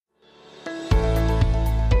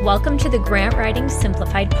Welcome to the Grant Writing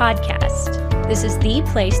Simplified podcast. This is the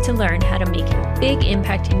place to learn how to make a big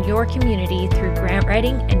impact in your community through grant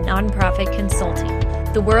writing and nonprofit consulting.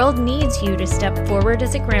 The world needs you to step forward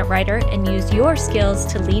as a grant writer and use your skills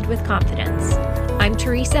to lead with confidence. I'm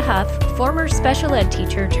Teresa Huff, former special ed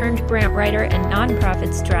teacher turned grant writer and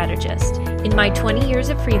nonprofit strategist. In my 20 years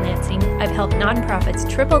of freelancing, I've helped nonprofits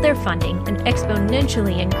triple their funding and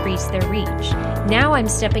exponentially increase their reach. Now I'm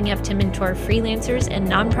stepping up to mentor freelancers and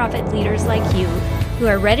nonprofit leaders like you who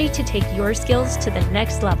are ready to take your skills to the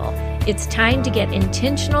next level. It's time to get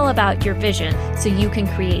intentional about your vision so you can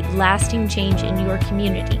create lasting change in your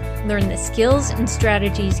community. Learn the skills and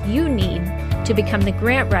strategies you need to become the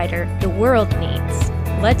grant writer the world needs.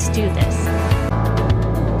 Let's do this.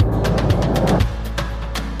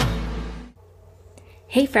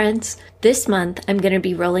 Hey friends, this month I'm going to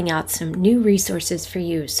be rolling out some new resources for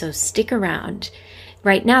you, so stick around.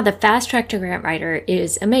 Right now, the Fast Track to Grant Writer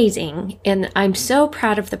is amazing, and I'm so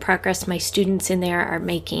proud of the progress my students in there are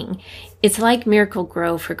making. It's like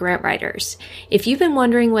Miracle-Gro for grant writers. If you've been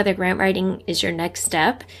wondering whether grant writing is your next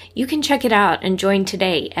step, you can check it out and join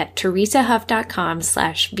today at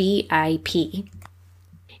teresahuff.com/VIP.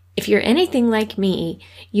 If you're anything like me,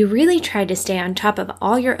 you really try to stay on top of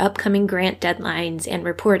all your upcoming grant deadlines and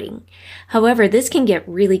reporting. However, this can get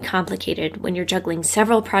really complicated when you're juggling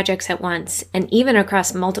several projects at once and even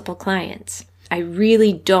across multiple clients. I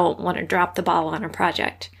really don't want to drop the ball on a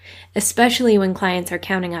project, especially when clients are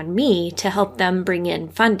counting on me to help them bring in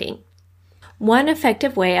funding. One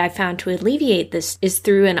effective way I found to alleviate this is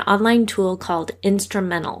through an online tool called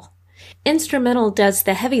Instrumental. Instrumental does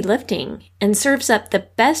the heavy lifting and serves up the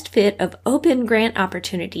best fit of open grant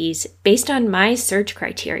opportunities based on my search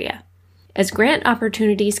criteria. As grant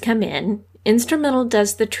opportunities come in, Instrumental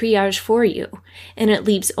does the triage for you, and it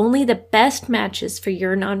leaves only the best matches for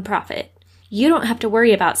your nonprofit. You don't have to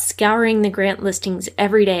worry about scouring the grant listings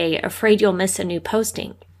every day, afraid you'll miss a new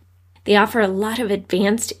posting. They offer a lot of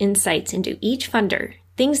advanced insights into each funder,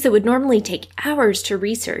 things that would normally take hours to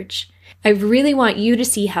research. I really want you to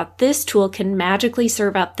see how this tool can magically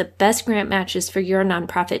serve up the best grant matches for your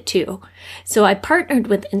nonprofit too. So I partnered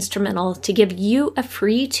with Instrumental to give you a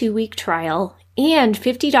free 2-week trial and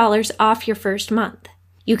 $50 off your first month.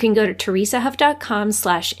 You can go to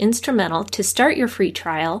teresahuff.com/instrumental to start your free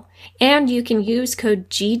trial, and you can use code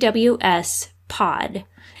GWSPOD.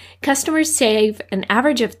 Customers save an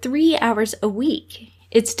average of 3 hours a week.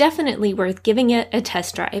 It's definitely worth giving it a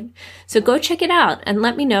test drive, so go check it out and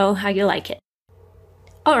let me know how you like it.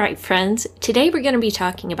 All right, friends, today we're going to be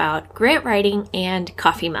talking about grant writing and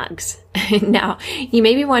coffee mugs. Now, you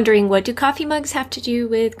may be wondering, what do coffee mugs have to do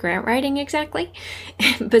with grant writing exactly?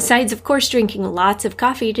 Besides, of course, drinking lots of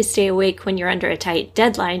coffee to stay awake when you're under a tight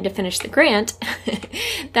deadline to finish the grant,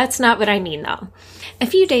 that's not what I mean, though. A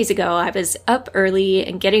few days ago, I was up early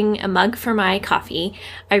and getting a mug for my coffee.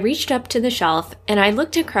 I reached up to the shelf and I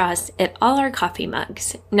looked across at all our coffee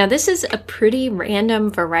mugs. Now, this is a pretty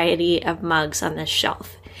random variety of mugs on this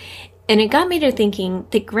shelf. And it got me to thinking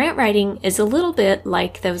that grant writing is a little bit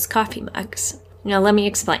like those coffee mugs. Now, let me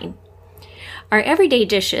explain. Our everyday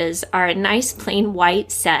dishes are a nice plain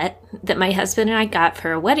white set that my husband and I got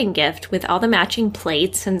for a wedding gift with all the matching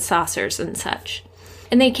plates and saucers and such.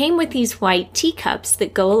 And they came with these white teacups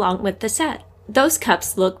that go along with the set. Those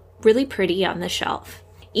cups look really pretty on the shelf.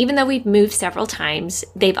 Even though we've moved several times,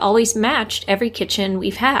 they've always matched every kitchen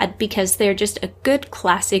we've had because they're just a good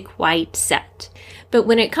classic white set. But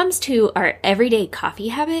when it comes to our everyday coffee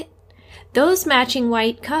habit, those matching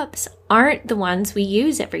white cups aren't the ones we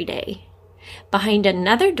use every day. Behind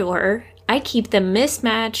another door, I keep the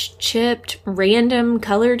mismatched, chipped, random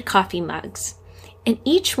colored coffee mugs. And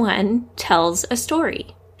each one tells a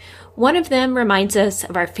story. One of them reminds us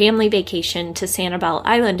of our family vacation to Sanibel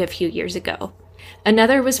Island a few years ago.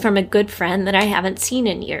 Another was from a good friend that I haven't seen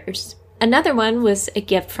in years. Another one was a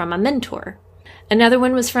gift from a mentor. Another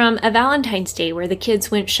one was from a Valentine's Day where the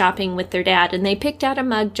kids went shopping with their dad and they picked out a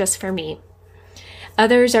mug just for me.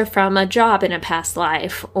 Others are from a job in a past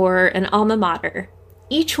life or an alma mater.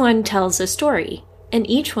 Each one tells a story, and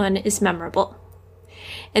each one is memorable.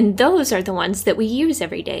 And those are the ones that we use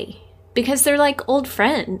every day because they're like old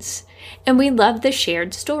friends and we love the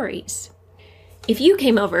shared stories. If you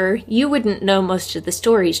came over, you wouldn't know most of the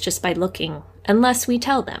stories just by looking unless we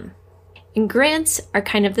tell them. And grants are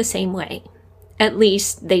kind of the same way. At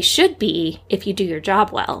least they should be if you do your job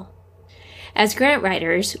well. As grant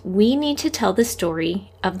writers, we need to tell the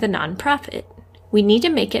story of the nonprofit. We need to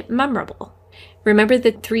make it memorable. Remember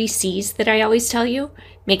the 3 C's that I always tell you?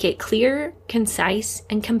 Make it clear, concise,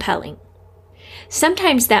 and compelling.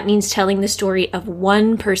 Sometimes that means telling the story of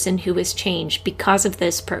one person who was changed because of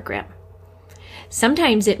this program.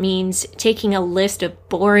 Sometimes it means taking a list of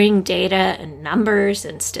boring data and numbers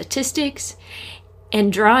and statistics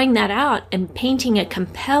and drawing that out and painting a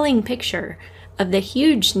compelling picture of the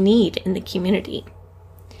huge need in the community.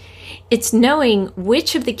 It's knowing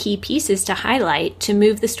which of the key pieces to highlight to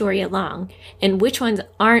move the story along and which ones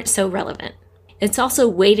aren't so relevant. It's also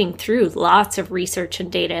wading through lots of research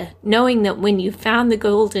and data, knowing that when you've found the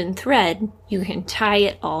golden thread, you can tie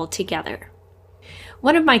it all together.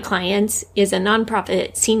 One of my clients is a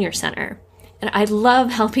nonprofit senior center, and I love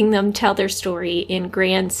helping them tell their story in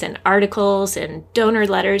grants and articles and donor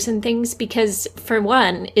letters and things because, for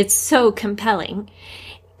one, it's so compelling.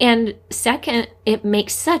 And second, it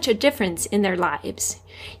makes such a difference in their lives.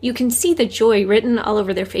 You can see the joy written all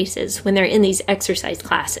over their faces when they're in these exercise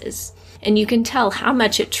classes, and you can tell how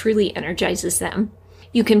much it truly energizes them.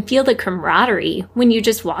 You can feel the camaraderie when you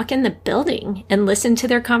just walk in the building and listen to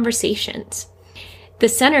their conversations. The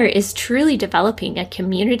center is truly developing a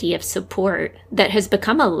community of support that has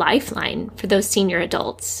become a lifeline for those senior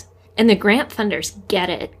adults, and the grant funders get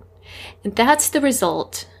it. And that's the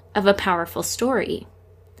result of a powerful story.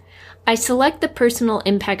 I select the personal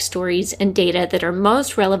impact stories and data that are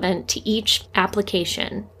most relevant to each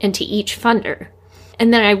application and to each funder,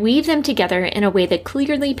 and then I weave them together in a way that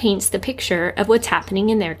clearly paints the picture of what's happening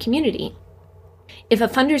in their community. If a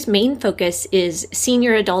funder's main focus is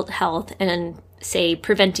senior adult health and, say,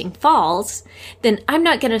 preventing falls, then I'm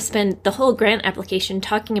not going to spend the whole grant application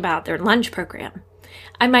talking about their lunch program.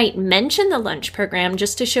 I might mention the lunch program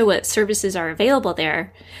just to show what services are available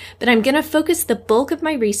there, but I'm going to focus the bulk of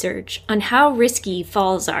my research on how risky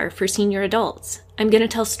falls are for senior adults. I'm going to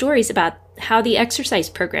tell stories about how the exercise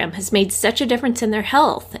program has made such a difference in their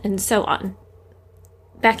health, and so on.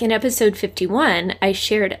 Back in episode 51, I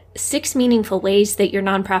shared 6 meaningful ways that your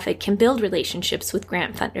nonprofit can build relationships with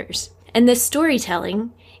grant funders, and this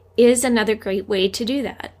storytelling is another great way to do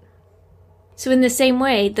that. So in the same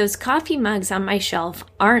way, those coffee mugs on my shelf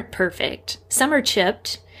aren't perfect. Some are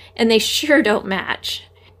chipped, and they sure don't match.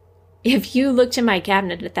 If you looked in my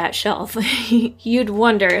cabinet at that shelf, you'd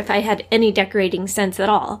wonder if I had any decorating sense at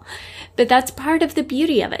all. But that's part of the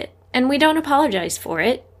beauty of it, and we don't apologize for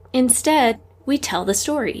it. Instead, we tell the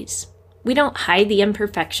stories. We don't hide the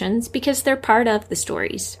imperfections because they're part of the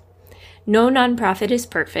stories. No nonprofit is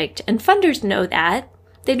perfect, and funders know that.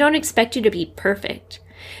 They don't expect you to be perfect.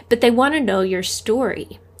 But they want to know your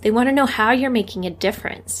story. They want to know how you're making a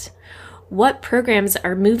difference. What programs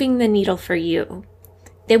are moving the needle for you?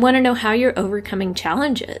 They want to know how you're overcoming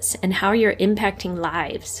challenges and how you're impacting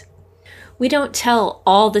lives. We don't tell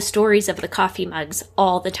all the stories of the coffee mugs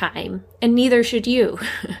all the time, and neither should you.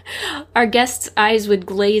 Our guests' eyes would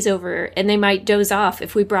glaze over, and they might doze off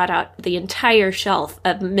if we brought out the entire shelf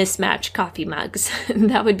of mismatched coffee mugs.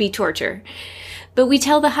 That would be torture. But we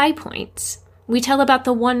tell the high points. We tell about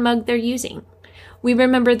the one mug they're using. We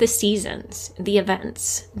remember the seasons, the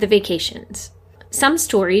events, the vacations. Some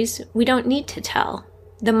stories we don't need to tell.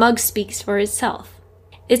 The mug speaks for itself.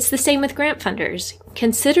 It's the same with grant funders.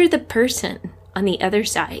 Consider the person on the other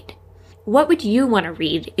side. What would you want to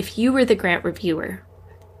read if you were the grant reviewer?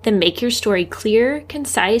 Then make your story clear,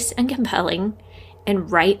 concise, and compelling, and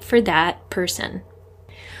write for that person.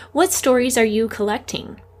 What stories are you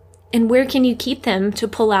collecting? And where can you keep them to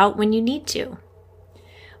pull out when you need to?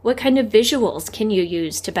 What kind of visuals can you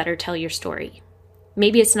use to better tell your story?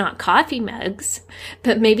 Maybe it's not coffee mugs,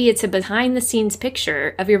 but maybe it's a behind-the-scenes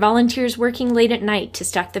picture of your volunteers working late at night to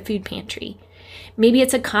stock the food pantry. Maybe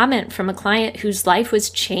it's a comment from a client whose life was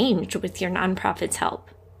changed with your nonprofit's help.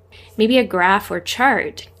 Maybe a graph or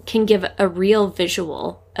chart can give a real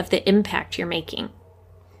visual of the impact you're making.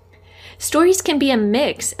 Stories can be a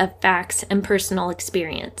mix of facts and personal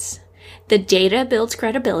experience. The data builds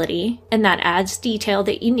credibility, and that adds detail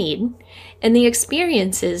that you need, and the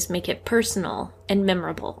experiences make it personal and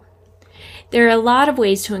memorable. There are a lot of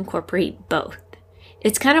ways to incorporate both.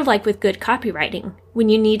 It's kind of like with good copywriting, when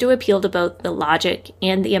you need to appeal to both the logic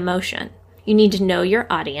and the emotion. You need to know your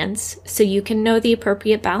audience so you can know the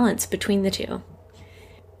appropriate balance between the two.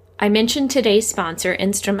 I mentioned today's sponsor,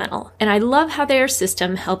 Instrumental, and I love how their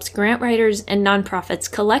system helps grant writers and nonprofits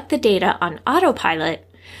collect the data on autopilot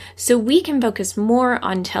so we can focus more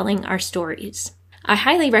on telling our stories. I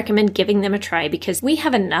highly recommend giving them a try because we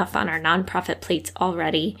have enough on our nonprofit plates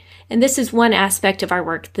already, and this is one aspect of our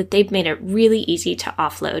work that they've made it really easy to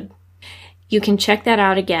offload. You can check that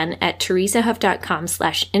out again at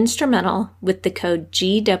teresahuff.com/instrumental with the code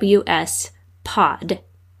GWSPOD.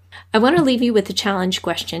 I want to leave you with a challenge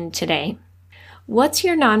question today. What's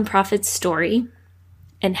your nonprofit's story?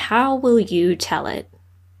 And how will you tell it?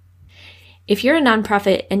 If you're a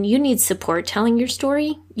nonprofit and you need support telling your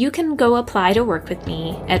story, you can go apply to work with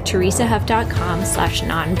me at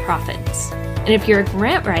teresahuff.com/nonprofits. And if you're a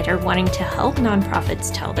grant writer wanting to help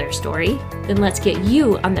nonprofits tell their story, then let's get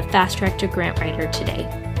you on the fast track to grant writer today.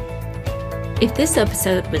 If this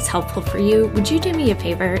episode was helpful for you, would you do me a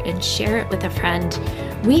favor and share it with a friend?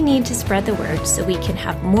 We need to spread the word so we can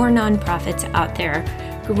have more nonprofits out there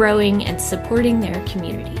growing and supporting their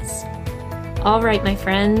communities. All right, my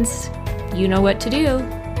friends, you know what to do.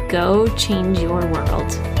 Go change your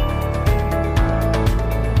world.